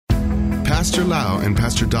Pastor Lau and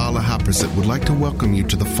Pastor Dala Haprasit would like to welcome you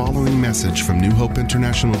to the following message from New Hope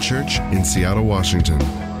International Church in Seattle, Washington.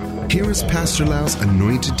 Here is Pastor Lau's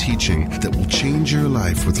anointed teaching that will change your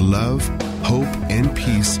life with love, hope, and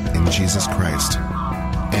peace in Jesus Christ.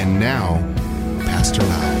 And now, Pastor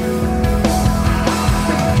Lau.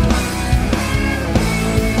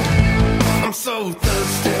 I'm so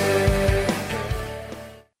thirsty.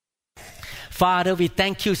 Father, we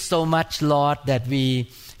thank you so much, Lord, that we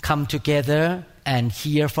come together and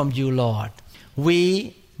hear from you, Lord.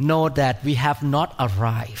 We know that we have not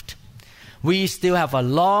arrived. We still have a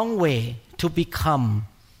long way to become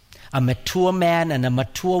a mature man and a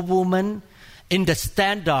mature woman in the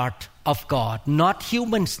standard of God, not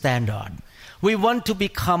human standard. We want to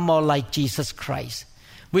become more like Jesus Christ.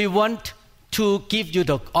 We want to give you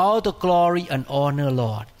all the glory and honor,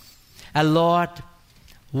 Lord. And Lord,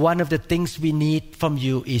 one of the things we need from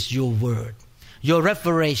you is your word, your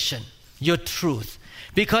revelation, your truth,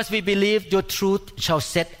 because we believe your truth shall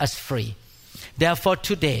set us free. Therefore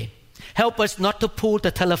today, help us not to pull the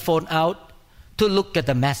telephone out to look at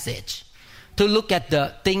the message, to look at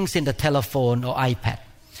the things in the telephone or iPad.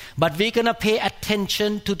 But we're going to pay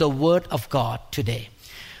attention to the Word of God today.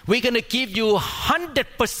 We're going to give you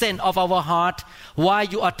 100% of our heart while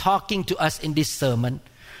you are talking to us in this sermon.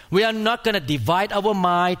 We are not going to divide our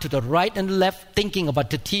mind to the right and left, thinking about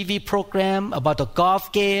the TV program, about the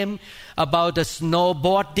golf game, about the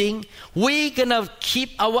snowboarding. We're going to keep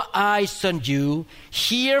our eyes on you,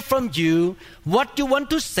 hear from you what you want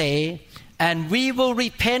to say, and we will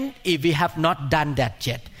repent if we have not done that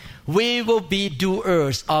yet. We will be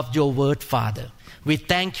doers of your word, Father. We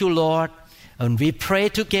thank you, Lord, and we pray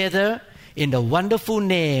together in the wonderful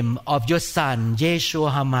name of your Son,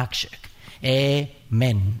 Yeshua HaMashiach.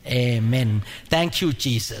 Amen. Amen. Thank you,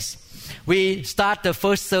 Jesus. We start the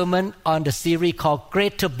first sermon on the series called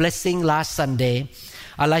Greater Blessing last Sunday.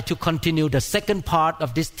 I'd like to continue the second part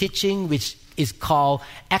of this teaching, which is called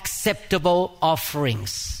Acceptable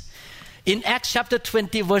Offerings. In Acts chapter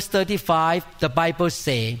 20, verse 35, the Bible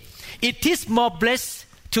says, "It is more blessed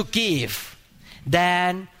to give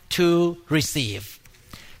than to receive."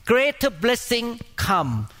 Greater blessing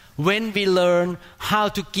come when we learn how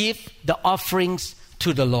to give the offerings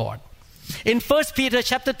to the Lord. In 1 Peter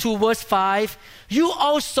chapter 2 verse 5, "You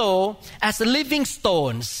also as living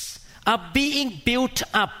stones are being built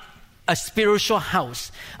up a spiritual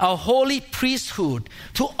house, a holy priesthood,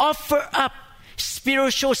 to offer up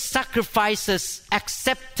spiritual sacrifices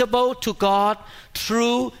acceptable to God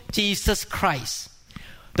through Jesus Christ."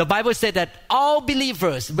 The Bible said that all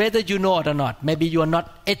believers, whether you know it or not, maybe you are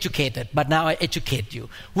not educated, but now I educate you.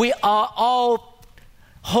 We are all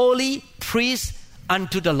holy priests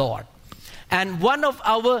unto the Lord. And one of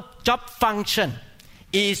our job function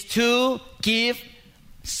is to give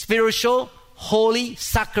spiritual, holy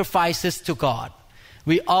sacrifices to God.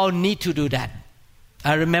 We all need to do that.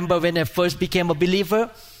 I remember when I first became a believer,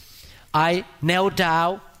 I knelt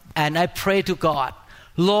down and I prayed to God,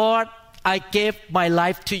 "Lord, I gave my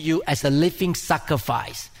life to you as a living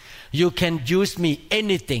sacrifice. You can use me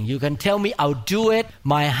anything. You can tell me, I'll do it.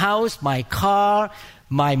 My house, my car,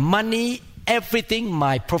 my money, everything,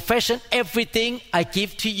 my profession, everything I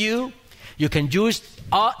give to you. You can use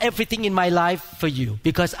everything in my life for you.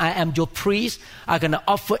 Because I am your priest, I'm going to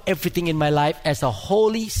offer everything in my life as a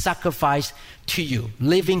holy sacrifice to you,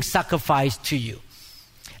 living sacrifice to you."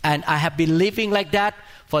 And I have been living like that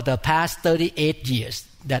for the past 38 years,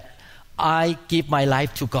 that I give my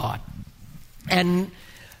life to God. And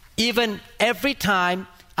even every time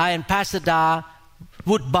I and Pastor Da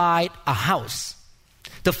would buy a house,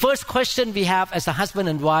 the first question we have as a husband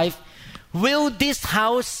and wife, will this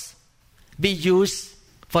house be used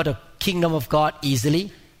for the kingdom of God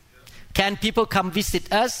easily? Can people come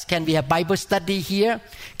visit us? Can we have Bible study here?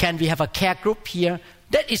 Can we have a care group here?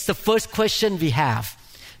 That is the first question we have,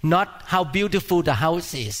 not how beautiful the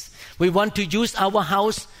house is. We want to use our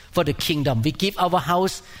house for the kingdom. We give our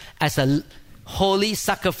house as a holy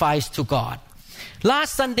sacrifice to God.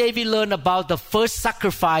 Last Sunday we learned about the first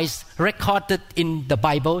sacrifice recorded in the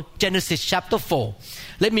Bible, Genesis chapter 4.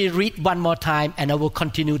 Let me read one more time and I will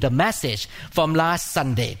continue the message from last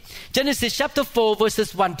Sunday. Genesis chapter 4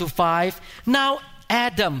 verses 1 to 5. "Now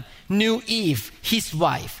Adam knew Eve, his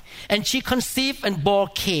wife, and she conceived and bore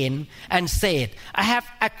Cain and said, 'I have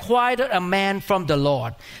acquired a man from the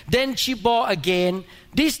Lord.' Then she bore again,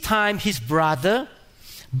 this time his brother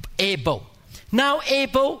Abel. Now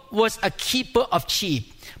Abel was a keeper of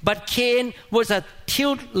sheep, but Cain was a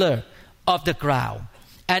tiller of the ground.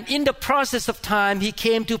 And in the process of time, it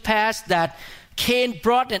came to pass that Cain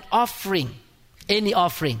brought an offering. Any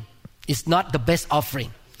offering is not the best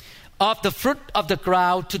offering. of the fruit of the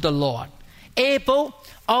ground to the Lord. Abel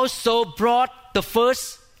also brought the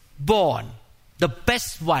firstborn, the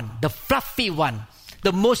best one, the fluffy one,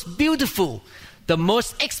 the most beautiful, the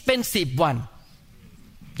most expensive one.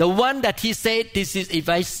 The one that he said, this is, if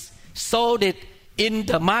I sold it in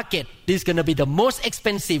the market, this is going to be the most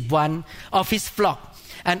expensive one of his flock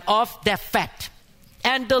and of their fat.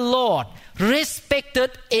 And the Lord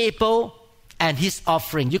respected Abel and his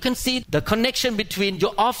offering. You can see the connection between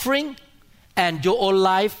your offering and your own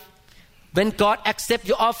life. When God accepts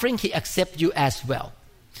your offering, He accepts you as well.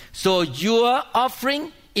 So your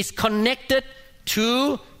offering is connected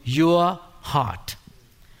to your heart.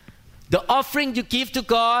 The offering you give to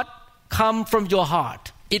God comes from your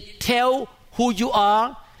heart. It tells who you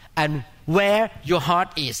are and where your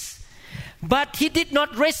heart is. But he did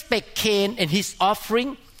not respect Cain and his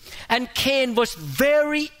offering. And Cain was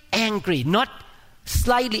very angry, not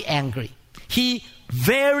slightly angry. He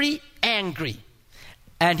very angry.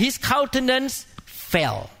 And his countenance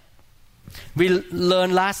fell. We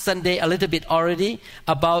learned last Sunday a little bit already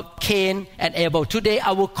about Cain and Abel. Today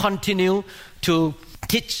I will continue to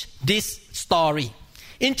teach this story.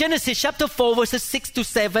 In Genesis chapter 4 verses 6 to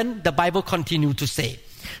 7, the Bible continues to say,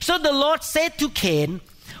 So the Lord said to Cain,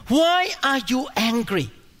 Why are you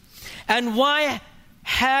angry? And why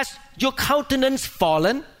has your countenance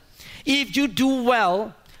fallen? If you do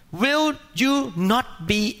well, will you not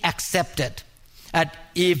be accepted? And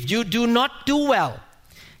if you do not do well,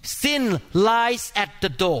 sin lies at the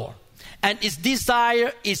door, and its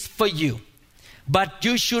desire is for you, but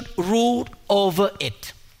you should rule over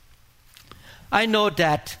it. I know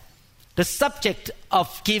that the subject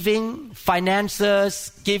of giving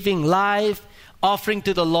finances, giving life, offering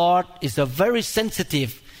to the Lord is a very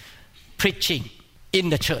sensitive preaching in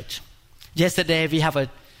the church. Yesterday we have a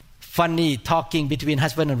funny talking between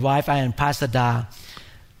husband and wife, I and Pastor Da.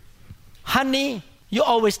 Honey, you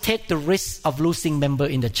always take the risk of losing member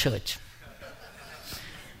in the church.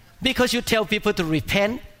 Because you tell people to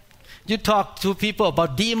repent. You talk to people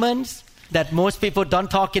about demons that most people don't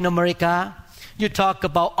talk in America. You talk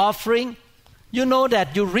about offering. You know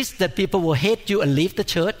that you risk that people will hate you and leave the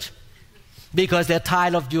church because they're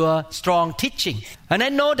tired of your strong teaching. And I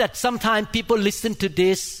know that sometimes people listen to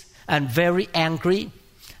this and very angry,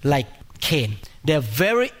 like Cain. They're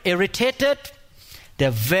very irritated. They're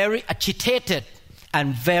very agitated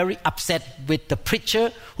and very upset with the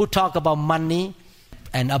preacher who talk about money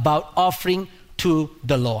and about offering to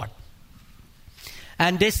the Lord.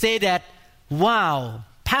 And they say that, wow,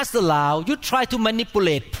 Pastor Lau, you try to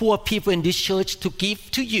manipulate poor people in this church to give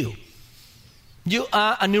to you. You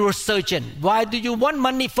are a neurosurgeon. Why do you want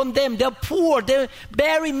money from them? They're poor. They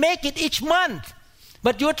barely make it each month.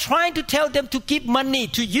 But you're trying to tell them to give money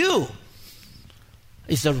to you.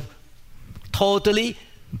 It's a totally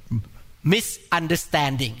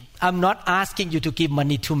misunderstanding. I'm not asking you to give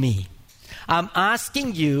money to me. I'm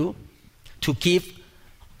asking you to give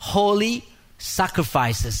holy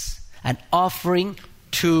sacrifices and offering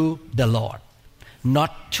to the Lord,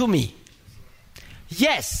 not to me.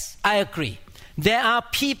 Yes, I agree. There are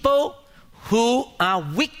people who are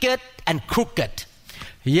wicked and crooked.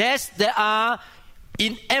 Yes, there are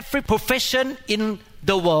in every profession in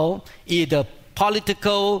the world, either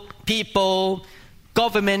political people,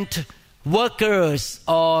 government workers,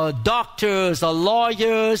 or doctors, or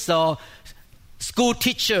lawyers, or school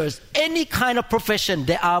teachers, any kind of profession,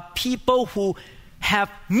 there are people who have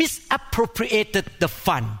misappropriated the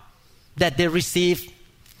fund that they receive.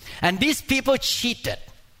 And these people cheated.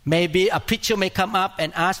 Maybe a preacher may come up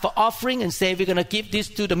and ask for offering and say, we're going to give this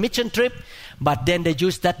to the mission trip. But then they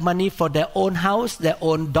use that money for their own house, their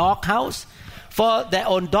own dog house, for their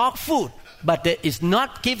own dog food. But it is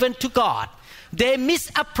not given to God. They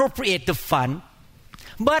misappropriate the fund.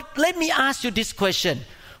 But let me ask you this question.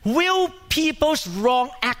 Will people's wrong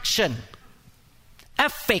action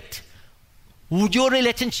affect your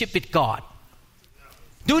relationship with God?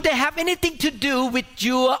 Do they have anything to do with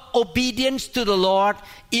your obedience to the Lord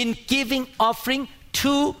in giving offering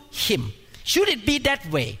to Him? Should it be that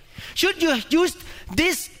way? Should you use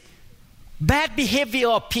this bad behavior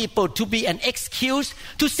of people to be an excuse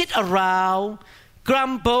to sit around,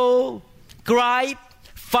 grumble, gripe,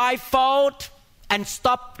 find fault, and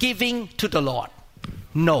stop giving to the Lord?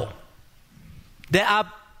 No. There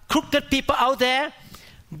are crooked people out there,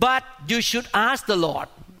 but you should ask the Lord.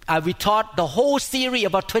 We taught the whole series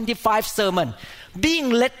about 25 sermons, being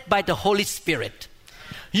led by the Holy Spirit.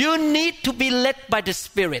 You need to be led by the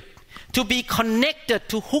Spirit, to be connected,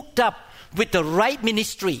 to hooked up with the right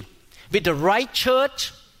ministry, with the right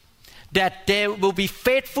church, that they will be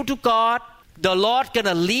faithful to God. The Lord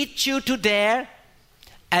gonna lead you to there,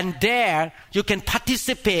 And there you can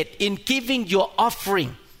participate in giving your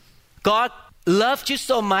offering. God loves you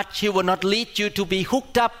so much, He will not lead you to be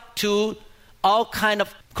hooked up to all kind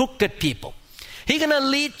of crooked people. He's going to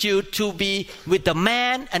lead you to be with a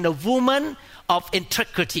man and a woman of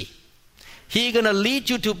integrity. He's going to lead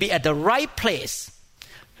you to be at the right place.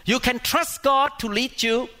 You can trust God to lead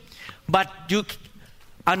you, but you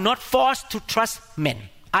are not forced to trust men.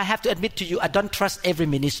 I have to admit to you, I don't trust every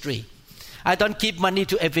ministry. I don't give money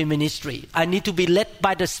to every ministry. I need to be led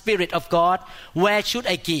by the Spirit of God. Where should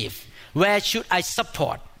I give? Where should I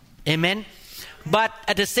support? Amen. But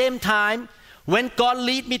at the same time, when God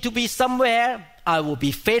leads me to be somewhere, I will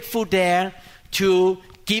be faithful there to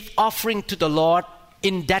give offering to the Lord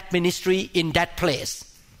in that ministry, in that place.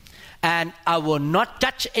 And I will not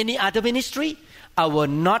judge any other ministry. I will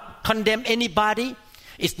not condemn anybody.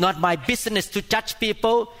 It's not my business to judge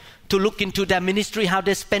people, to look into their ministry, how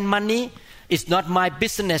they spend money. It's not my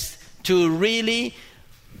business to really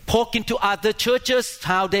poke into other churches,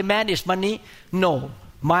 how they manage money. No,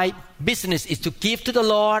 my business is to give to the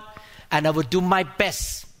Lord, and I will do my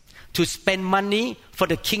best to spend money for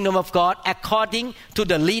the kingdom of God according to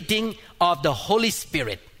the leading of the Holy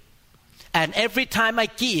Spirit. And every time I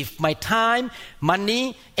give my time,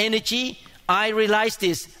 money, energy, I realize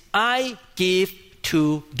this: I give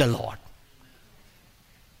to the Lord.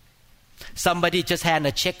 Somebody just handed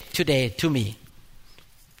a check today to me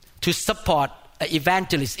to support an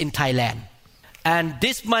evangelist in Thailand. And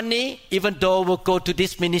this money, even though will go to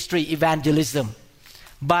this ministry, evangelism,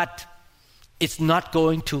 but it's not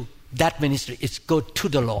going to that ministry. It's go to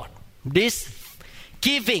the Lord. This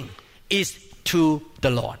giving is to the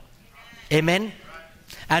Lord. Amen.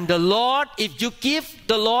 And the Lord, if you give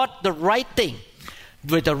the Lord the right thing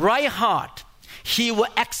with the right heart, He will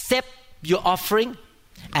accept your offering,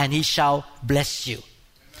 and He shall bless you,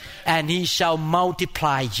 and He shall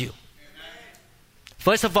multiply you.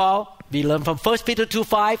 First of all, we learn from 1 Peter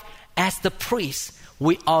 2:5, as the priest,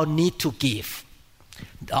 we all need to give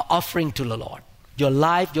the offering to the Lord. Your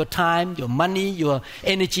life, your time, your money, your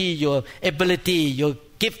energy, your ability, your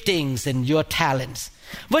giftings, and your talents.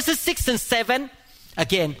 Verses 6 and 7,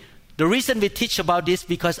 again, the reason we teach about this,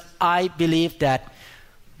 because I believe that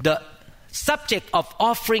the subject of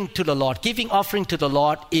offering to the Lord, giving offering to the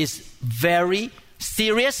Lord, is very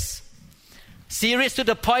serious. Serious to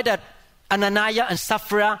the point that Ananias and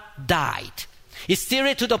Sapphira died. It's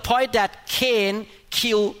serious to the point that Cain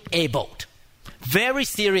killed Abel. Very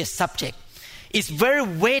serious subject. It's very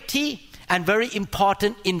weighty and very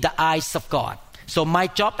important in the eyes of God. So my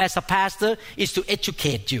job as a pastor is to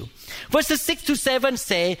educate you. Verses 6 to 7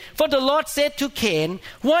 say, "For the Lord said to Cain,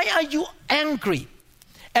 why are you angry?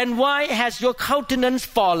 And why has your countenance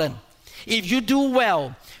fallen? If you do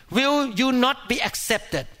well, will you not be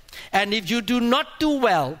accepted? And if you do not do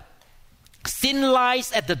well, sin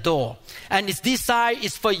lies at the door, and its desire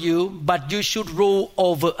is for you, but you should rule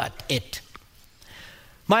over it."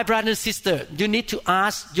 My brother and sister, you need to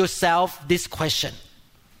ask yourself this question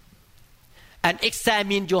and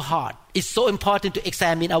examine your heart. It's so important to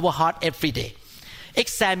examine our heart every day.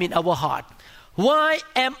 Examine our heart. Why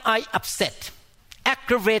am I upset,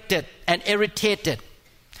 aggravated, and irritated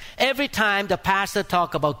every time the pastor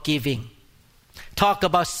talk about giving, talk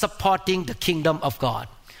about supporting the kingdom of God?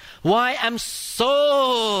 Why I'm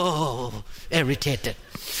so irritated?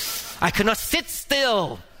 I cannot sit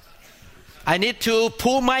still. I need to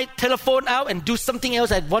pull my telephone out and do something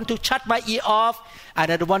else. I want to shut my ear off,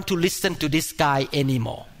 and I don't want to listen to this guy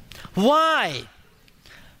anymore. Why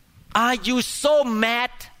are you so mad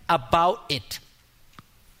about it?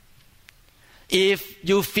 If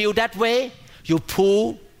you feel that way, you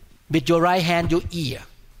pull with your right hand your ear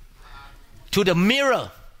to the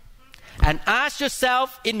mirror and ask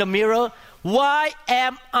yourself in the mirror, why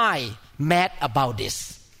am I mad about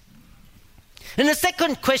this? And the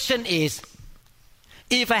second question is,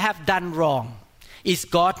 if I have done wrong, is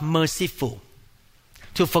God merciful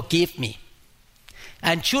to forgive me?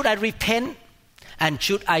 And should I repent? And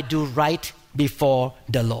should I do right before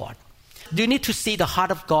the Lord? You need to see the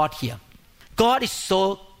heart of God here. God is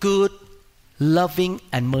so good, loving,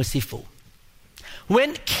 and merciful.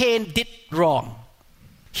 When Cain did wrong,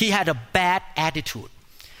 he had a bad attitude.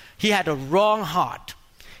 He had a wrong heart.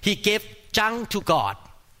 He gave junk to God.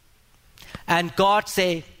 And God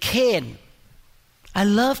said, Cain, I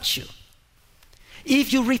loved you.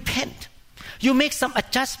 If you repent, you make some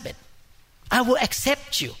adjustment, I will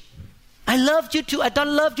accept you. I love you too. I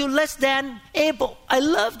don't love you less than Abel. I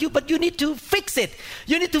love you, but you need to fix it.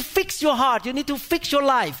 You need to fix your heart. You need to fix your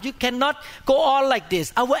life. You cannot go on like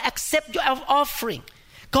this. I will accept your offering.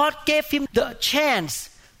 God gave him the chance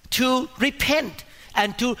to repent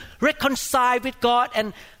and to reconcile with God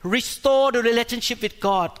and restore the relationship with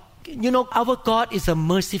God. You know, our God is a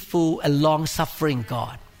merciful and long-suffering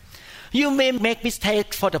God. You may make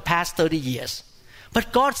mistakes for the past 30 years,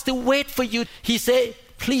 but God still waits for you. He said,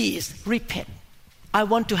 please repent. I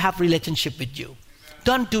want to have relationship with you.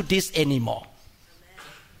 Don't do this anymore.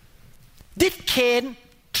 Did Cain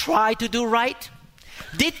try to do right?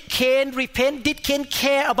 Did Cain repent? Did Cain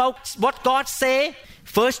care about what God say?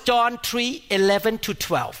 1 John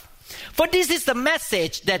 3:11-12. For this is the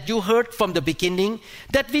message that you heard from the beginning,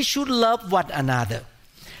 that we should love one another.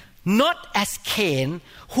 Not as Cain,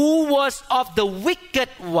 who was of the wicked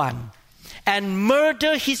one, and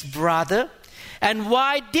murdered his brother. And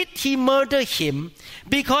why did he murder him?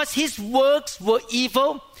 Because his works were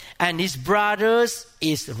evil, and his brother's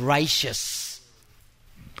is righteous.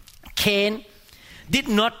 Cain did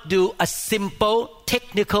not do a simple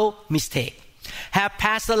technical mistake. Have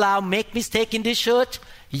Pastor Lau make mistake in this church?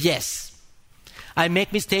 Yes. I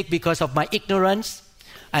make mistake because of my ignorance,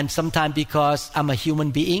 and sometimes because I'm a human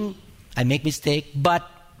being, I make mistake. But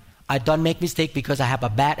I don't make mistake because I have a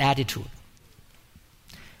bad attitude.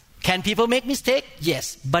 Can people make mistake?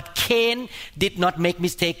 Yes. But Cain did not make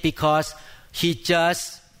mistake because he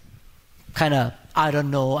just kind of, I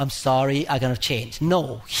don't know, I'm sorry, I'm going to change.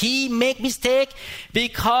 No, he made mistake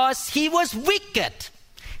because he was wicked.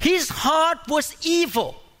 His heart was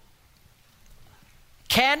evil.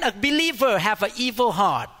 Can a believer have an evil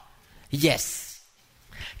heart? Yes.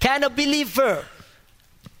 Can a believer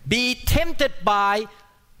be tempted by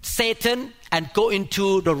Satan and go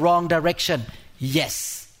into the wrong direction?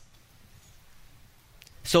 Yes.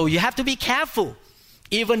 So you have to be careful.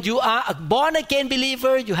 Even you are a born-again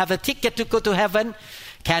believer, you have a ticket to go to heaven.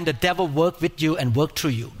 Can the devil work with you and work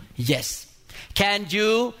through you? Yes. Can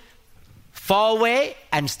you fall away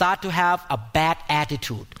and start to have a bad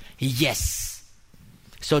attitude? Yes.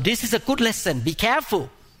 So this is a good lesson. Be careful.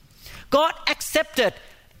 God accepted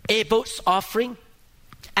Abel's offering,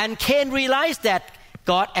 and Cain realized that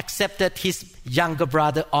God accepted his younger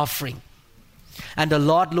brother offering. And the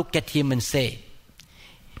Lord looked at him and said,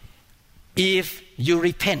 if you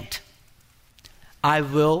repent, I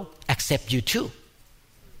will accept you too.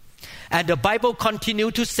 And the Bible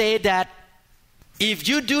continues to say that if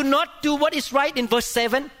you do not do what is right in verse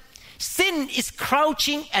 7, sin is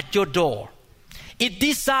crouching at your door. It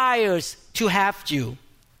desires to have you,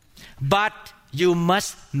 but you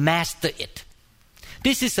must master it.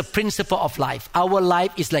 This is a principle of life. Our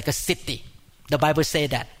life is like a city. The Bible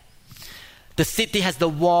says that. The city has the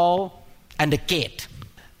wall and the gate.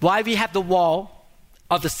 Why we have the wall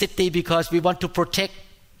of the city? Because we want to protect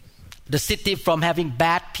the city from having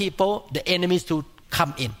bad people, the enemies to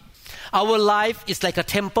come in. Our life is like a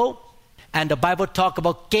temple, and the Bible talks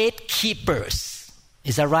about gatekeepers.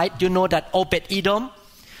 Is that right? You know that Obed-Edom,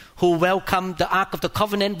 who welcomed the Ark of the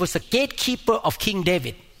Covenant, was a gatekeeper of King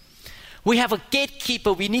David. We have a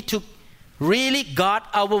gatekeeper. We need to really guard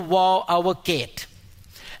our wall, our gate.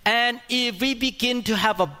 And if we begin to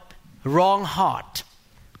have a wrong heart,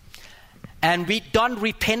 and we don't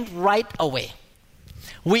repent right away,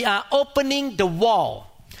 we are opening the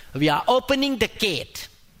wall, we are opening the gate,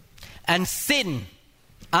 and sin,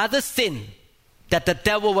 other sin that the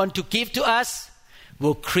devil wants to give to us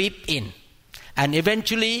will creep in. And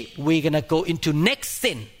eventually we're going to go into next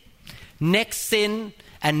sin, and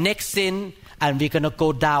next sin, and we're going to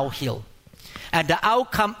go downhill. And the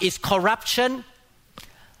outcome is corruption,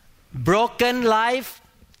 broken life,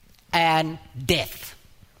 and death.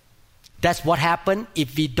 That's what happened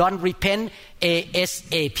if we don't repent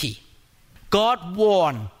ASAP. God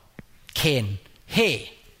warned Cain,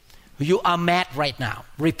 hey, you are mad right now.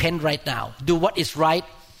 Repent right now. Do what is right.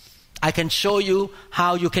 I can show you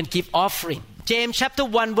how you can give offering. James chapter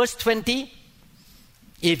 1 verse 20.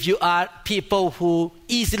 If you are people who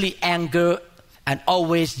easily anger and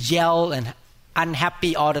always yell and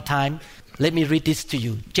unhappy all the time, let me read this to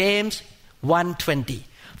you. James 1:20.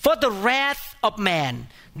 For the wrath of man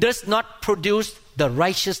does not produce the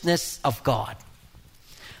righteousness of God.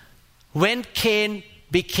 When Cain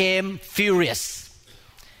became furious,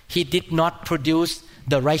 he did not produce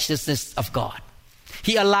the righteousness of God.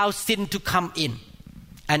 He allowed sin to come in,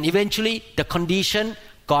 and eventually the condition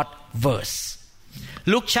got worse.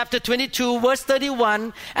 Luke chapter 22 verse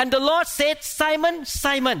 31, and the Lord said, Simon,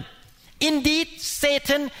 Simon, indeed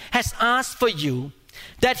Satan has asked for you,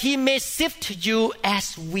 that he may sift you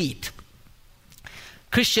as wheat.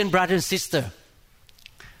 Christian brother and sister,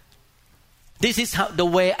 this is how the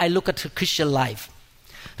way I look at the Christian life.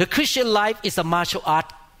 The Christian life is a martial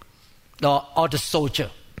art or the soldier.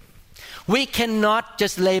 We cannot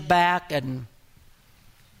just lay back and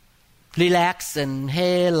relax and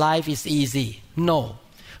hey, life is easy. No.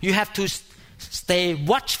 You have to stay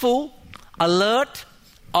watchful, alert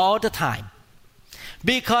all the time.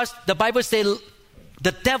 Because the Bible says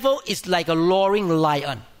the devil is like a roaring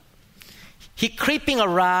lion. He creeping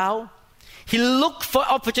around. He look for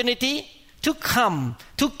opportunity to come,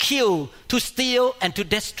 to kill, to steal, and to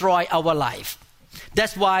destroy our life.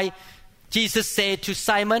 That's why Jesus said to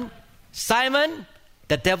Simon, Simon,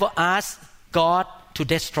 the devil asked God to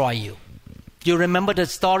destroy you. You remember the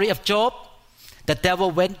story of Job? The devil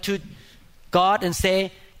went to God and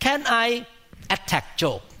said, can I attack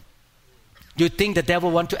Job? You think the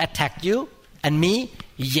devil want to attack you and me?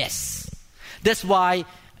 Yes. That's why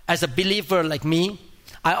as a believer like me,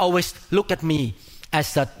 I always look at me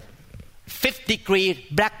as a 5th degree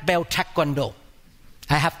black belt taekwondo.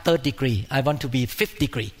 I have 3rd degree. I want to be 5th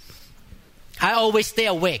degree. I always stay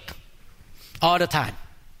awake all the time,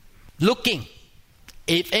 looking.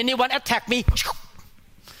 If anyone attack me,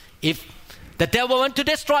 if the devil want to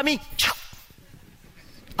destroy me,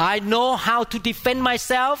 I know how to defend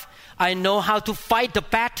myself. I know how to fight the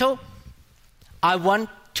battle. I want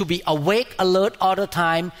to be awake, alert all the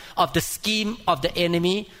time of the scheme of the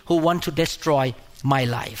enemy who want to destroy my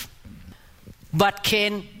life. But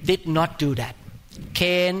Cain did not do that.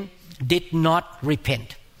 Cain did not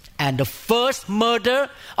repent. And the first murder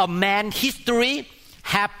of man history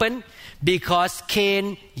happened because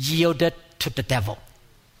Cain yielded to the devil.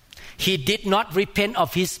 He did not repent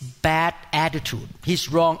of his bad attitude, his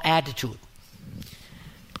wrong attitude.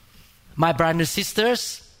 My brothers and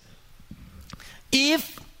sisters,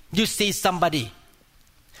 if you see somebody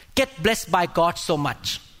get blessed by God so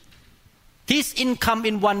much, his income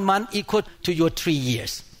in 1 month equal to your 3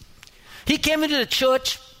 years. He came into the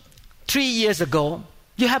church 3 years ago.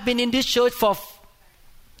 You have been in this church for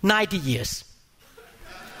 90 years.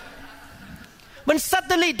 When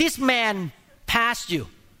suddenly this man passed you,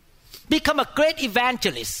 become a great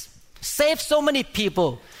evangelist, save so many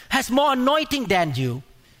people, has more anointing than you,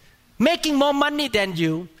 making more money than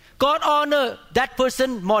you, God honor that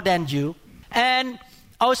person more than you, and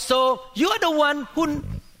also you are the one who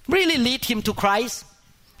really lead him to Christ.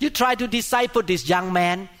 You try to disciple this young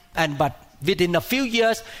man, but within a few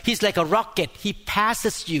years, he's like a rocket. He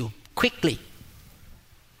passes you quickly.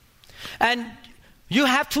 And you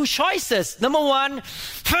have 2 choices. Number 1,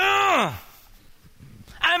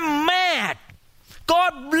 I'm mad.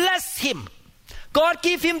 God bless him. God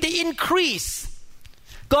give him the increase.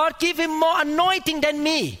 God give him more anointing than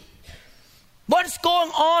me. What's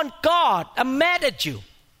going on, God? I'm mad at you.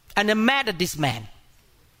 And I'm mad at this man.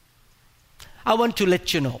 I want to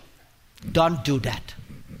let you know, don't do that.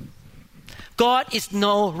 God is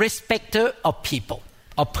no respecter of people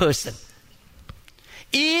or person.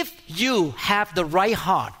 If you have the right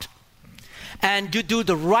heart and you do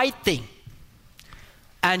the right thing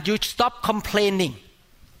and you stop complaining,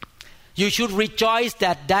 you should rejoice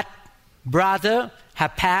that that brother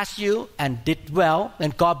have passed you and did well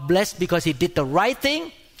and God blessed because he did the right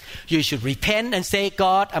thing. You should repent and say,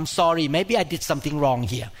 God, I'm sorry. Maybe I did something wrong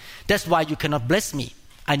here. That's why you cannot bless me.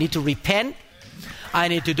 I need to repent. I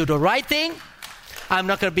need to do the right thing. I'm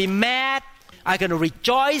not going to be mad. I'm going to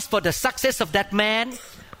rejoice for the success of that man.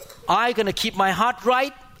 I'm going to keep my heart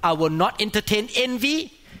right. I will not entertain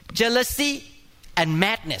envy, jealousy, and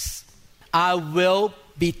madness. I will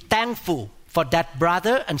be thankful for that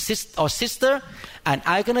brother and sister, and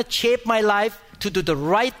I'm going to shape my life to do the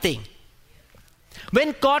right thing.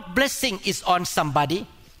 When God's blessing is on somebody,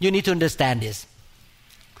 you need to understand this.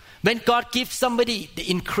 When God gives somebody the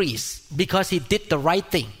increase because he did the right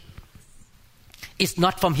thing, it's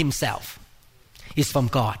not from himself. It's from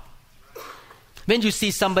God. When you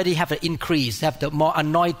see somebody have an increase, have the more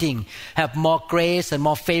anointing, have more grace and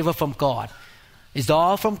more favor from God, it's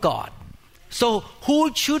all from God. So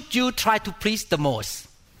who should you try to please the most?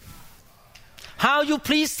 How you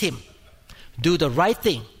please him? Do the right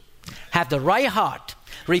thing. Have the right heart.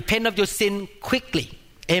 Repent of your sin quickly.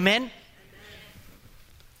 Amen?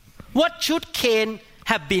 What should Cain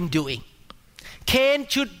have been doing? Cain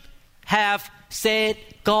should have said,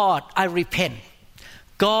 God, I repent.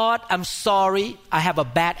 God, I'm sorry. I have a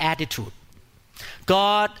bad attitude.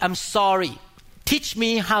 God, I'm sorry. Teach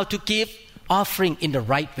me how to give offering in the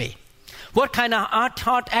right way. What kind of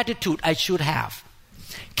heart attitude I should have?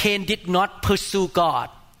 Cain did not pursue God,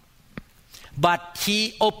 but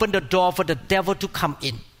he opened the door for the devil to come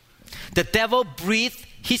in. The devil breathed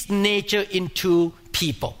his nature into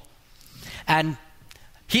people. And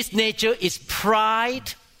his nature is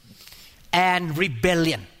pride and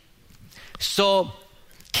rebellion. So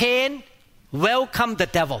Cain welcomed the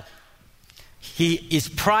devil. He is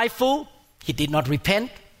prideful. He did not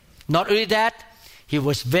repent. Not only that, he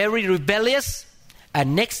was very rebellious.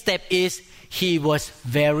 And next step is he was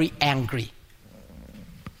very angry.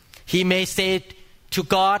 He may say to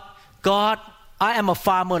God, God, I am a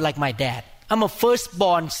farmer like my dad. I'm a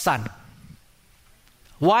firstborn son.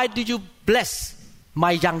 Why do you bless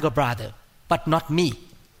my younger brother, but not me?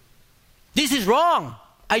 This is wrong.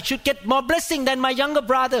 I should get more blessing than my younger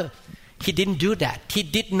brother. He didn't do that. He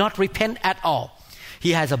did not repent at all.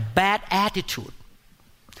 He has a bad attitude.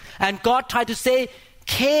 And God tried to say,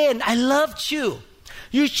 Cain, I loved you.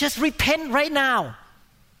 You just repent right now.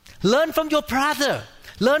 Learn from your brother.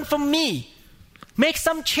 Learn from me. Make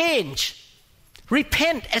some change.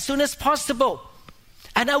 Repent as soon as possible.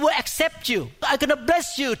 And I will accept you. I'm going to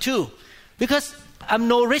bless you too. Because I'm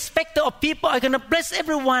no respecter of people. I'm going to bless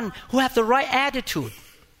everyone who have the right attitude.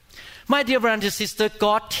 My dear brothers and sisters,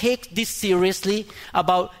 God takes this seriously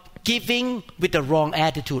about giving with the wrong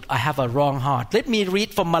attitude. I have a wrong heart. Let me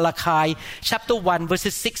read from Malachi chapter 1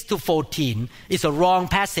 verses 6 to 14. It's a wrong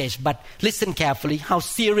passage, but listen carefully. How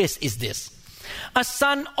serious is this? A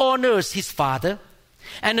son honors his father,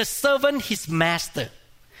 and a servant his master.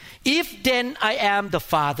 If then I am the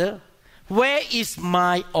father, where is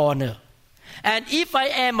my honor? And if I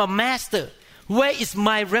am a master, where is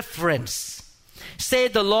my reverence? Say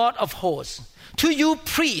the Lord of hosts, to you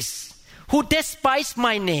priests who despise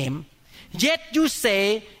my name, yet you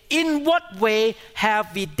say, in what way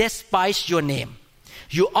have we despised your name?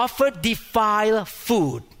 You offer defiled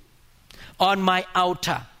food on my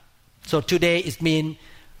altar. So today it means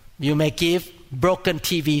you may give broken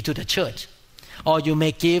TV to the church, or you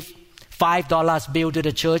may give $5 bill to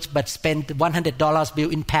the church but spend $100 bill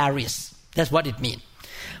in Paris. That's what it means.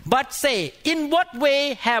 But say, in what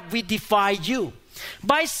way have we defied you?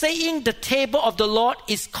 By saying the table of the Lord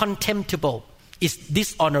is contemptible, is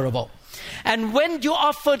dishonorable. And when you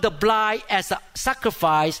offer the blood as a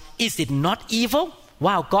sacrifice, is it not evil?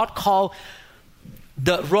 Wow, God called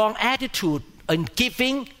the wrong attitude in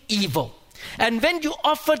giving evil. And when you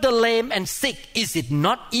offer the lame and sick, is it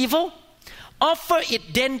not evil? Offer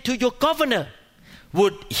it then to your governor.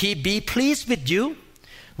 Would he be pleased with you?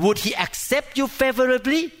 Would he accept you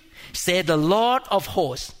favorably? Say the Lord of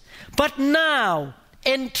hosts. But now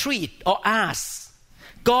entreat or ask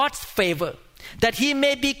God's favor, that he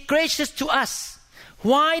may be gracious to us.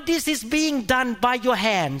 Why this is being done by your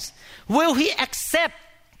hands? Will he accept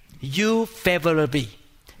you favorably?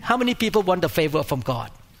 How many people want the favor from God?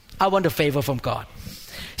 I want the favor from God.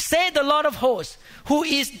 Say the Lord of hosts, who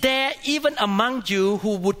is there even among you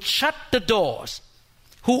who would shut the doors?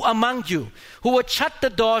 Who among you who would shut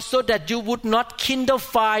the door so that you would not kindle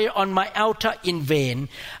fire on my altar in vain?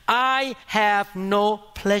 I have no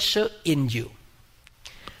pleasure in you.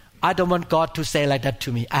 I don't want God to say like that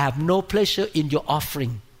to me. I have no pleasure in your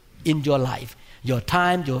offering in your life. Your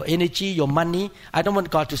time, your energy, your money. I don't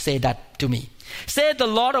want God to say that to me. Say the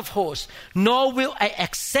Lord of hosts, nor will I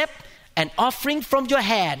accept an offering from your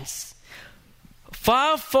hands.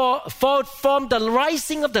 For from the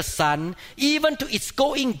rising of the sun, even to its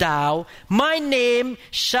going down, my name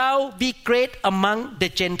shall be great among the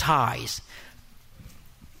Gentiles.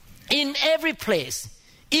 In every place,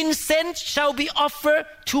 incense shall be offered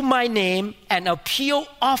to my name, and a pure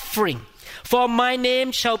offering. For my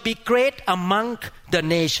name shall be great among the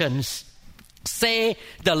nations, say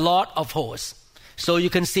the Lord of hosts. So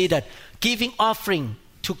you can see that giving offering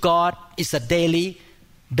to God is a daily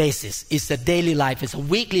basis. It's a daily life. It's a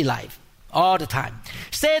weekly life. All the time.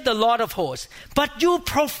 Say the Lord of hosts. But you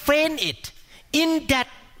profane it, in that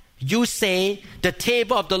you say the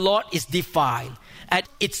table of the Lord is defiled, and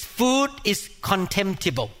its food is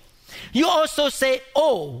contemptible. You also say,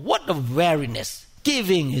 oh, what a weariness.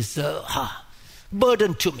 Giving is a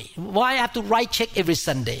burden to me. Why I have to write check every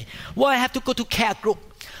Sunday? Why I have to go to care group?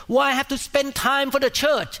 Why I have to spend time for the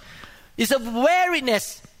church? It's a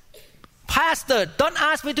weariness. Pastor, don't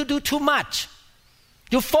ask me to do too much.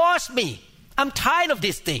 You force me. I'm tired of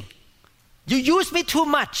this thing. You use me too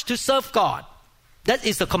much to serve God. That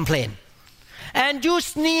is a complaint. And you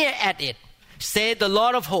sneer at it, say the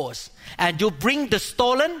Lord of hosts. And you bring the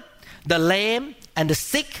stolen, the lame, and the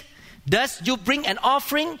sick. Thus you bring an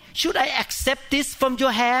offering. Should I accept this from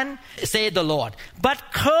your hand? Say the Lord. But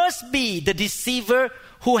cursed be the deceiver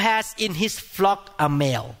who has in his flock a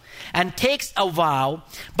male, and takes a vow,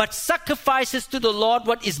 but sacrifices to the Lord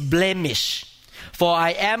what is blemished. For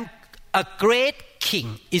I am a great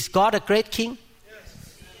king. Is God a great king?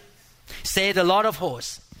 Yes. Say the Lord of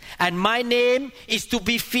hosts. And my name is to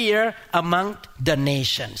be feared among the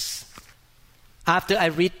nations. After I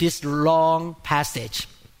read this long passage,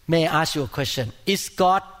 may I ask you a question? Is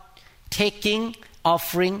God taking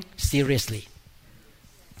offering seriously?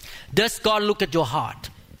 Does God look at your heart?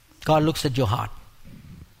 God looks at your heart.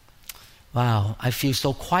 Wow, I feel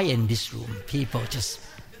so quiet in this room.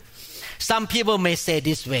 Some people may say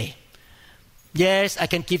this way, yes, I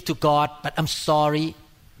can give to God, but I'm sorry,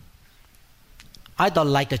 I don't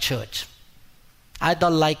like the church. I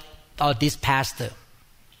don't like this pastor.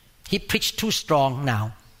 He preached too strong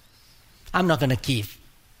now. I'm not going to give.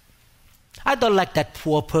 I don't like that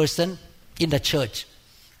poor person in the church.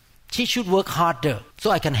 She should work harder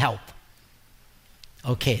so I can help.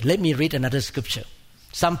 Okay, let me read another scripture.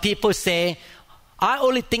 Some people say, I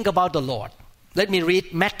only think about the Lord. Let me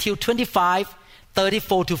read Matthew 25,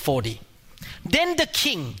 34 to 40. Then the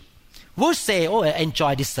king will say, I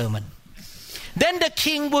enjoy this sermon. Then the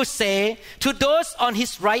king will say to those on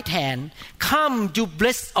his right hand, come, you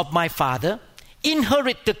blessed of my Father,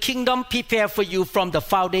 inherit the kingdom prepared for you from the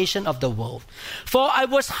foundation of the world. For I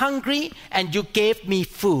was hungry, and you gave me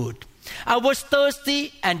food. I was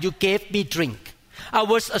thirsty, and you gave me drink. I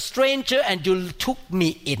was a stranger, and you took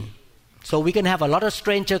me in. So we're going to have a lot of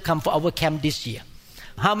strangers come for our camp this year.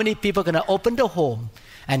 How many people are going to open the home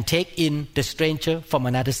and take in the stranger from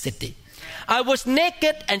another city? I was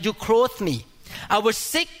naked, and you clothed me. I was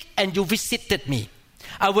sick, and you visited me.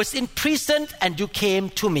 I was in prison, and you came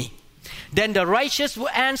to me. Then the righteous will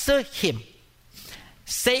answer him,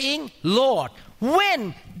 saying, Lord,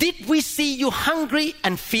 when did we see you hungry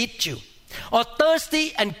and feed you, or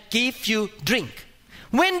thirsty and give you drink?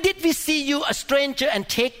 When did we see you a stranger and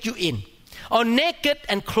take you in, or naked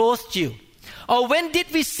and clothe you? Or when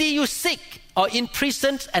did we see you sick or in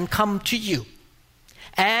prison and come to you?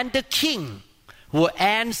 And the king will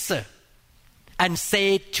answer and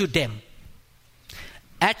say to them,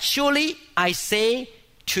 actually, I say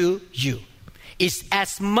to you, it's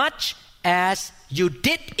as much as you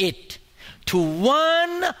did it to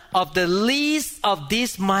one of the least of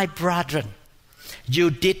these my brethren, you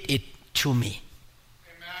did it to me.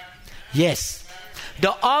 Amen. Yes,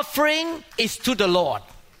 the offering is to the Lord.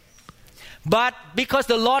 But because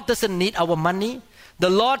the Lord doesn't need our money, the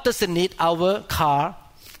Lord doesn't need our car,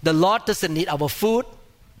 the Lord doesn't need our food,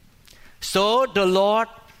 so the Lord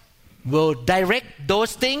will direct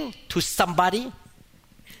those things to somebody,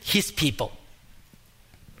 His people.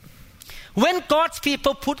 When God's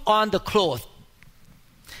people put on the clothes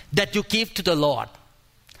that you give to the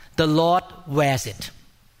Lord wears it.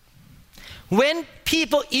 When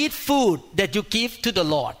people eat food that you give to the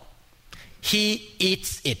Lord, He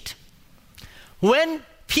eats it. When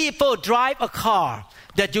people drive a car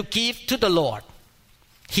that you give to the Lord,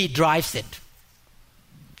 He drives it.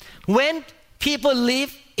 When people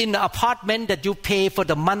live in an apartment that you pay for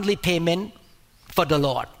the monthly payment for the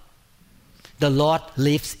Lord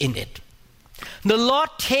lives in it. The Lord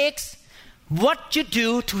takes what you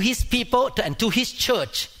do to His people and to His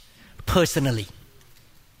church personally.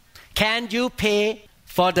 Can you pay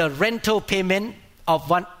for the rental payment of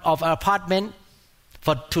an apartment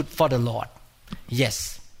for the Lord?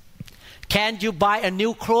 Yes. Can you buy a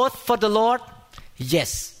new cloth for the Lord?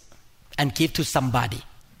 Yes. And give to somebody.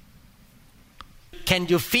 Can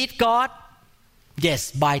you feed God?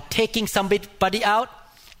 Yes, by taking somebody out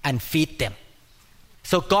and feed them.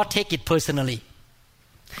 So God take it personally.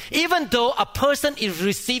 Even though a person is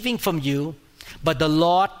receiving from you, but the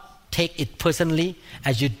Lord take it personally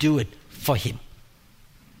as you do it for Him.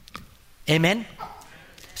 Amen?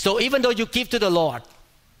 So even though you give to the Lord,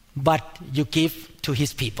 but you give to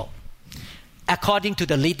His people, according to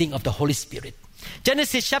the leading of the Holy Spirit.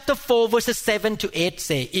 Genesis chapter 4 verses 7 to 8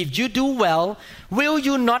 say, if you do well, will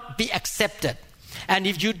you not be accepted? And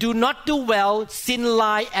if you do not do well, sin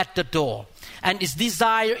lie at the door, and its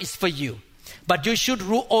desire is for you, but you should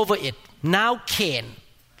rule over it. Now Cain,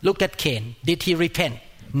 look at Cain. Did he repent?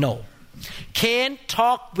 No. Cain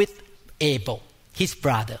talked with Abel, his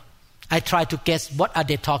brother. I try to guess what are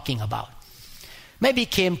they talking about. Maybe he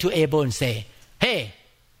came to Abel and say, hey,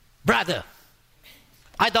 brother,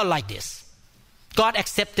 I don't like this. God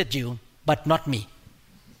accepted you, but not me.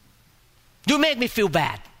 You make me feel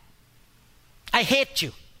bad. I hate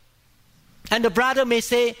you. And the brother may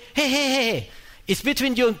say, hey, it's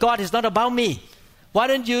between you and God, it's not about me. Why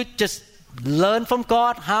don't you just learn from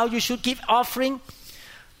God how you should give offering?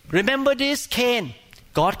 Remember this, Cain.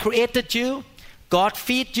 God created you. God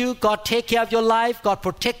feed you. God take care of your life. God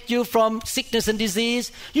protect you from sickness and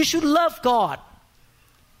disease. You should love God.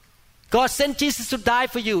 God sent Jesus to die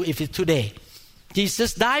for you if it's today.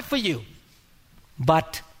 Jesus died for you.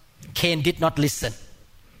 But Cain did not listen.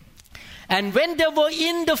 And when they were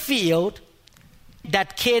in the field,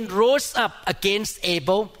 that Cain rose up against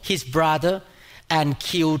Abel, his brother, and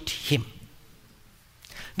killed him.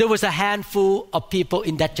 There was a handful of people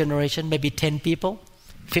in that generation, maybe 10 people,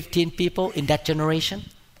 15 people in that generation.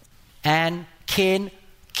 And Cain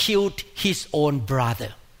killed his own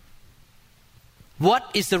brother. What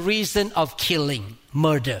is the reason of killing,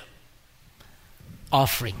 murder,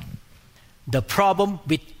 offering? The problem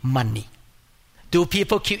with money. Do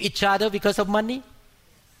people kill each other because of money?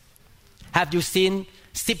 Have you seen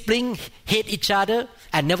siblings hate each other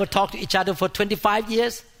and never talk to each other for 25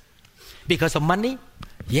 years? Because of money?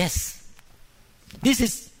 Yes. This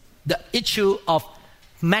is the issue of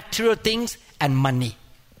material things and money.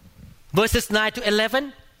 Verses 9 to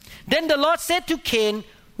 11. Then the Lord said to Cain,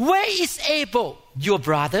 where is Abel, your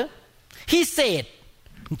brother? He said,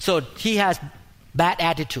 so he has bad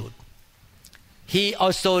attitude. He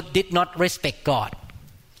also did not respect God.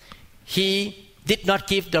 He did not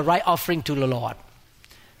give the right offering to the Lord.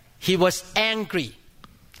 He was angry.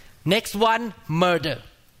 Next one, murder.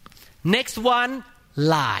 Next one,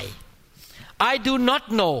 lie. I do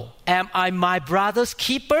not know, am I my brother's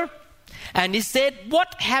keeper? And he said,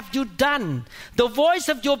 what have you done? The voice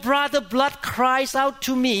of your brother's blood cries out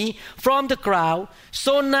to me from the ground.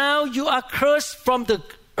 So now you are cursed from the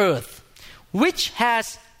earth, which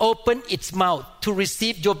has opened its mouth to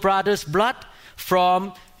receive your brother's blood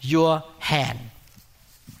from your hand.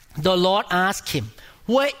 The Lord asked him,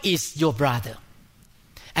 where is your brother?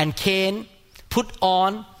 And Cain put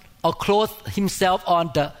on or clothed himself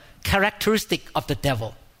on the characteristic of the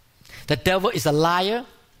devil. The devil is a liar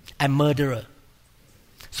and murderer.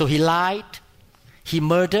 So he lied, he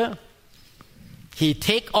murdered, he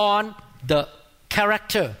take on the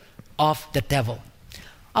character of the devil.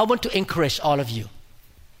 I want to encourage all of you.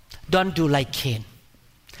 Don't do like Cain.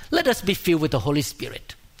 Let us be filled with the Holy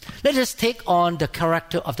Spirit. Let us take on the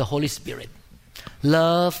character of the Holy Spirit.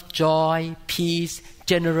 Love, joy, peace,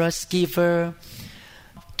 generous giver,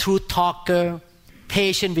 truth talker,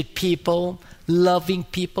 patient with people, loving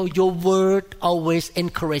people. Your word always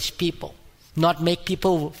encourage people, not make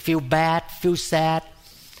people feel bad, feel sad.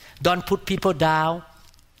 Don't put people down.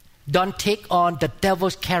 Don't take on the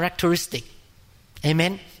devil's characteristic.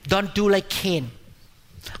 Amen. Don't do like Cain.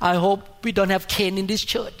 I hope we don't have Cain in this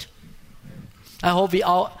church. I hope we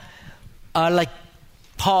all are like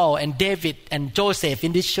Paul and David and Joseph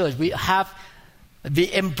in this church. We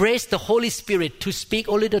embrace the Holy Spirit to speak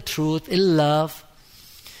only the truth in love.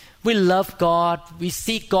 We love God. We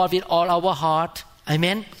seek God with all our heart.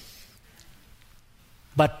 Amen.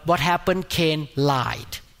 But what happened? Cain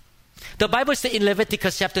lied. The Bible says in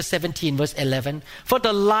Leviticus chapter 17 verse 11, for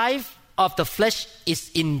the life of the flesh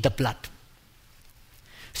is in the blood.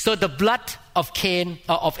 So the blood of Cain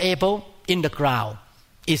or of Abel in the ground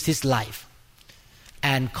is his life.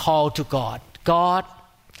 And called to God, God,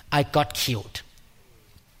 I got killed.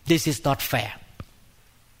 This is not fair.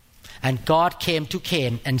 And God came to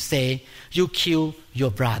Cain and say, you kill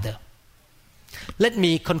your brother. Let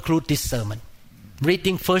me conclude this sermon.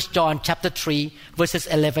 Reading 1 John chapter 3 verses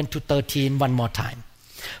 11 to 13 one more time.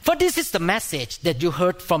 For this is the message that you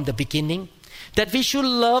heard from the beginning, that we should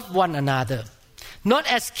love one another, not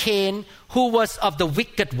as Cain, who was of the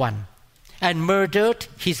wicked one and murdered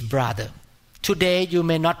his brother. Today you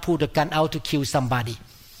may not pull the gun out to kill somebody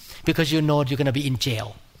because you know you're going to be in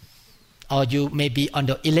jail, or you may be on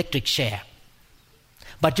the electric chair.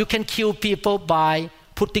 But you can kill people by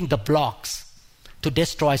putting the blocks to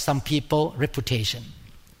destroy some people's reputation.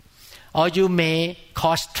 Or you may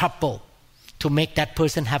cause trouble to make that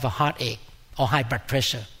person have a heartache or high blood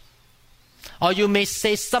pressure. Or you may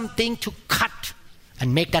say something to cut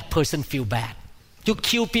and make that person feel bad. You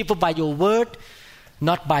kill people by your word,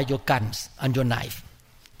 not by your guns and your knife.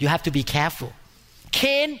 You have to be careful.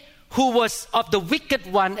 Cain, who was of the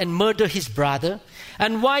wicked one and murdered his brother.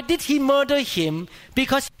 And why did he murder him?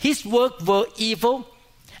 Because his works were evil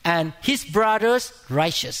and his brothers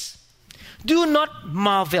righteous. Do not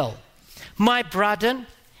marvel, my brethren,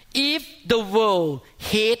 if the world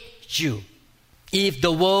hates you. If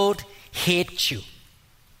the world hates you.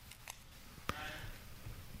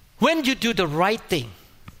 When you do the right thing,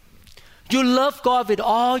 you love God with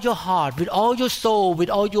all your heart, with all your soul, with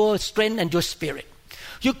all your strength and your spirit.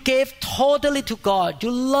 You gave totally to God.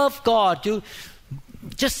 You love God. You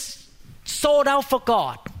just sold out for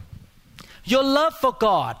God. Your love for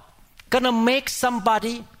God gonna make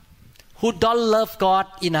somebody who don't love God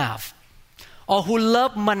enough or who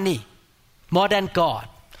love money more than God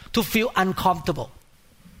to feel uncomfortable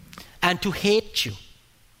and to hate you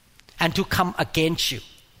and to come against you.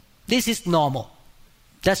 This is normal.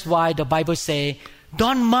 That's why the Bible says,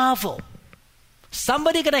 don't marvel.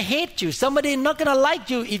 Somebody gonna hate you. Somebody not gonna like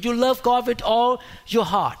you if you love God with all your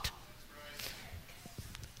heart.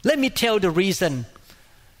 Let me tell the reason.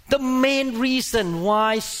 The main reason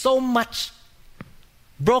why so much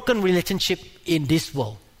broken relationship in this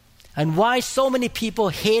world and why so many people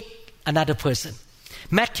hate another person.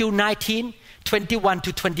 Matthew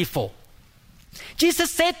 19:21-24. Jesus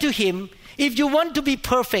said to him, if you want to be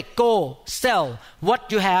perfect, go sell what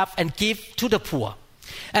you have and give to the poor,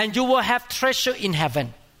 and you will have treasure in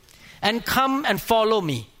heaven. And come and follow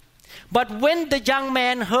me. But when the young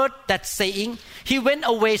man heard that saying, he went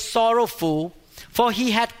away sorrowful, for he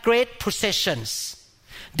had great possessions.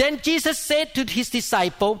 Then Jesus said to his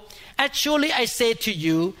disciple, actually I say to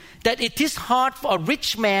you that it is hard for a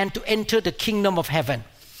rich man to enter the kingdom of heaven.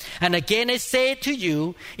 And again I say to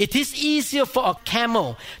you, it is easier for a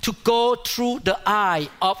camel to go through the eye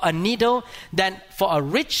of a needle than for a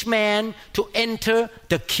rich man to enter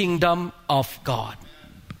the kingdom of God.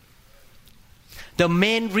 The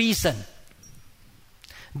main reason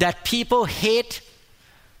that people hate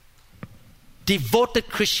devoted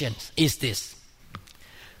Christians is this.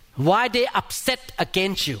 Why they upset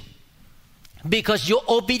against you? Because your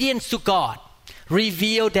obedience to God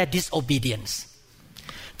reveals their disobedience.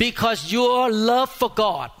 Because your love for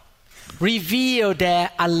God reveals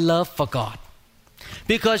their unlove for God.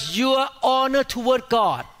 Because your honor toward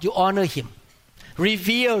God, you honor Him,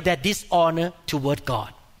 reveal their dishonor toward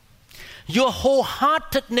God. Your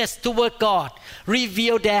wholeheartedness toward God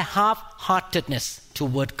reveal their half-heartedness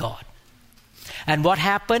toward God. And what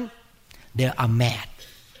happened? They are mad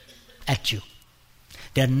at you.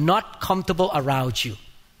 They are not comfortable around you.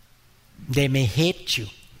 They may hate you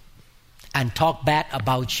and talk bad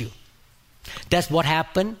about you. That's what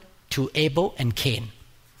happened to Abel and Cain.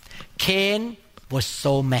 Cain was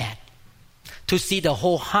so mad to see the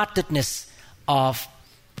wholeheartedness of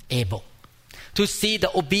Abel, to see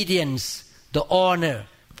the obedience, the honor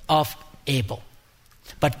of Abel.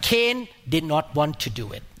 But Cain did not want to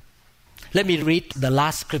do it. Let me read the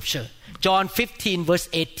last scripture. John 15 verse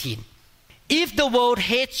 18. If the world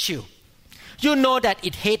hates you, you know that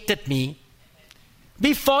it hated me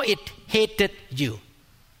before it hated you.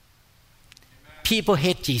 People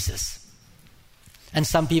hate Jesus. And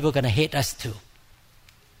some people are going to hate us too.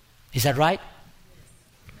 Is that right?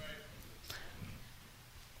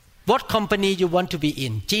 What company you want to be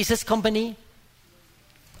in? Jesus' company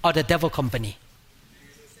or the devil company?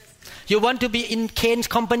 You want to be in Cain's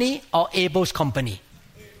company or Abel's company?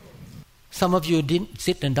 Some of you didn't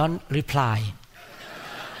sit and don't reply.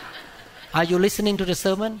 Are you listening to the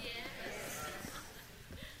sermon?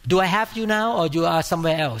 Do I have you now or you are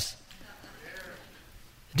somewhere else?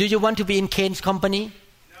 Do you want to be in Cain's company?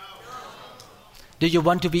 Do you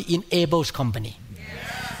want to be in Abel's company?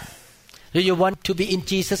 Do you want to be in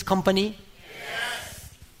Jesus' company?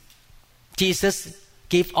 Jesus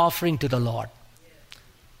gave offering to the Lord.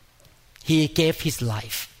 He gave His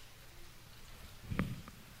life.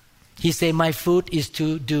 He said, my food is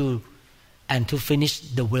to do and to finish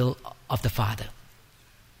the will of the Father.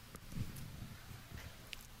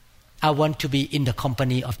 I want to be in the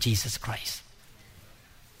company of Jesus Christ.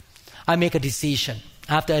 I make a decision.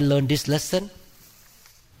 After I learned this lesson,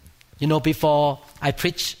 before I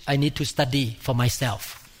preach, I need to study for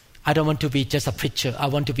myself. I don't want to be just a preacher. I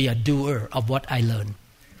want to be a doer of what I learn.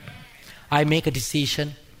 I make a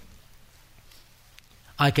decision.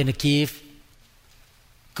 I'm going to give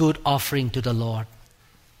good offering to the Lord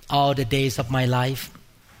all the days of my life.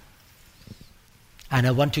 And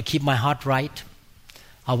I want to keep my heart right.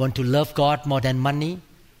 I want to love God more than money.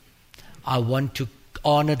 I want to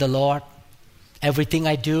honor the Lord. Everything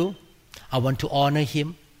I do, I want to honor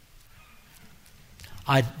Him.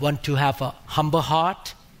 I want to have a humble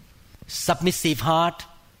heart, submissive heart,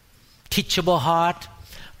 teachable heart.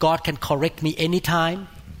 God can correct me anytime.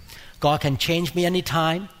 God can change me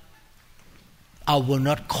anytime. I will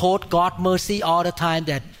not quote God's mercy all the time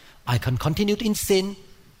that I can continue in sin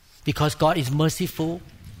because God is merciful.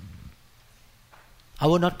 I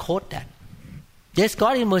will not quote that. Yes,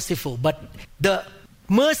 God is merciful, but the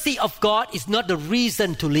mercy of God is not the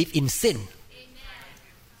reason to live in sin.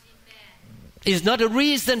 It's not a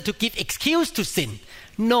reason to give excuse to sin.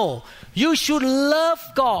 No, you should love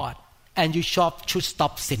God and you should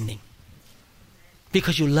stop sinning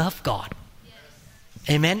because you love God.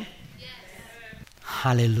 Yes. Amen? Yes.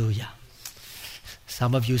 Hallelujah.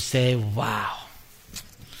 Some of you say, wow,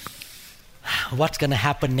 what's going to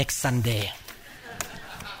happen next Sunday?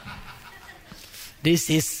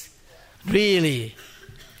 This is really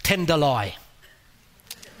tenderloin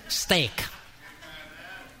steak.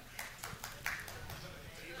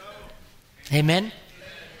 Amen?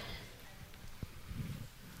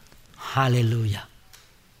 Hallelujah.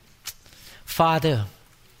 Father,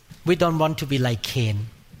 we don't want to be like Cain.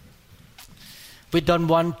 We don't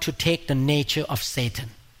want to take the nature of Satan.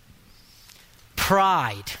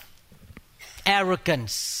 pride,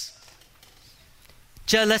 arrogance,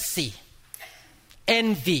 jealousy,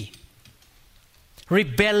 envy,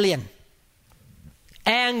 rebellion,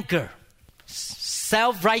 anger,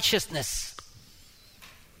 self-righteousness,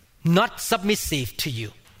 not submissive to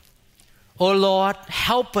you. Oh Lord,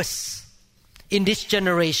 help us in this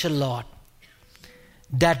generation, Lord,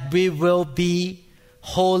 that we will be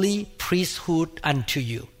holy priesthood unto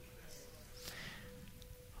you.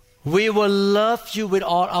 We will love you with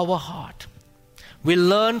all our heart. We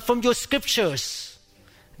learn from your scriptures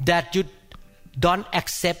that you don't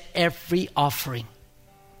accept every offering.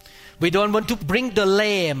 We don't want to bring the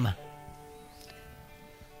lame,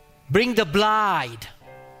 bring the blind,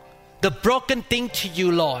 the broken thing to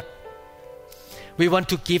you, Lord. We want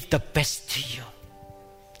to give the best to you.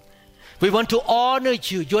 We want to honor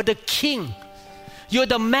you. You're the King. You're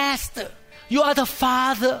the Master. You are the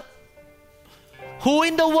Father. Who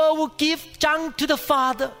in the world will give junk to the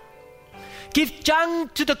Father? Give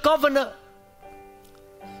junk to the governor.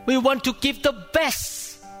 We want to give the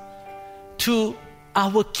best to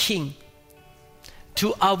our King,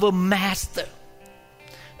 to our Master,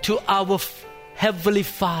 to our Heavenly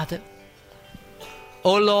Father.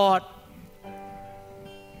 Oh Lord,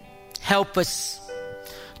 help us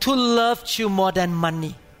to love you more than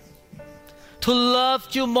money, to love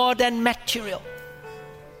you more than material.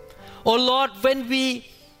 Oh Lord, when we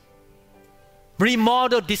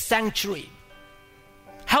remodel this sanctuary,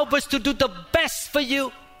 help us to do the best for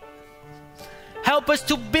you. Help us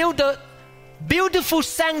to build a beautiful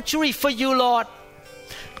sanctuary for you, Lord.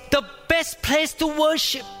 The best place to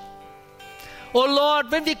worship. Oh Lord,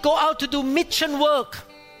 when we go out to do mission work,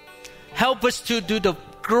 help us to do the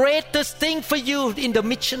greatest thing for you in the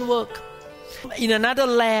mission work. In another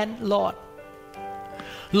land, Lord.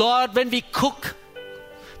 Lord, when we cook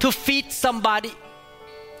to feed somebody,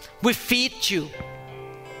 we feed you.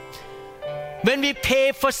 When we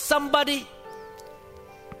pay for somebody,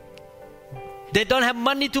 they don't have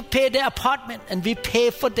money to pay their apartment, and we pay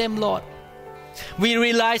for them, Lord. We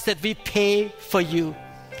realize that we pay for you,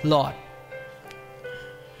 Lord.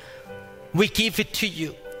 We give it to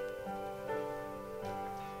you.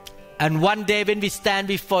 And one day when we stand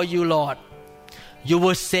before you, Lord, you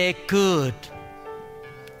will say, good.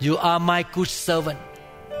 You are my good servant.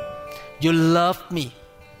 You love me.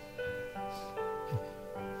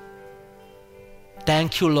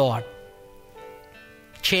 Thank you, Lord.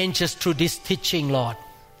 Change us through this teaching, Lord.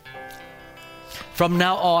 From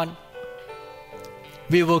now on,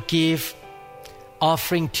 we will give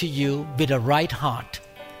offering to you with a right heart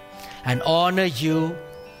and honor you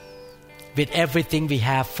with everything we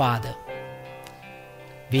have, Father.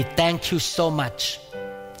 We thank you so much.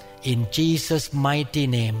 In Jesus' mighty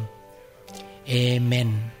name,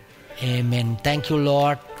 amen. Amen. Thank you,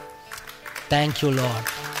 Lord. Thank you, Lord.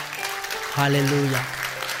 Hallelujah.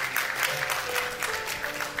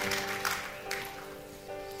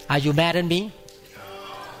 Are you mad at me?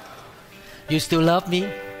 You still love me?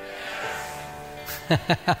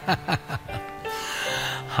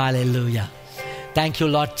 Hallelujah. Thank you,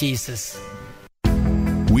 Lord Jesus.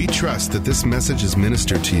 We trust that this message is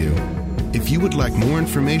ministered to you. If you would like more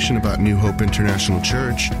information about New Hope International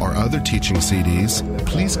Church or other teaching CDs,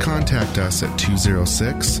 please contact us at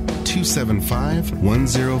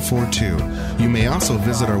 206-275-1042. You may also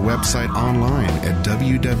visit our website online at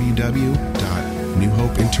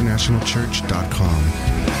www.newhopeinternationalchurch.com.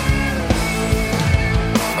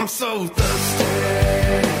 I'm so thirsty.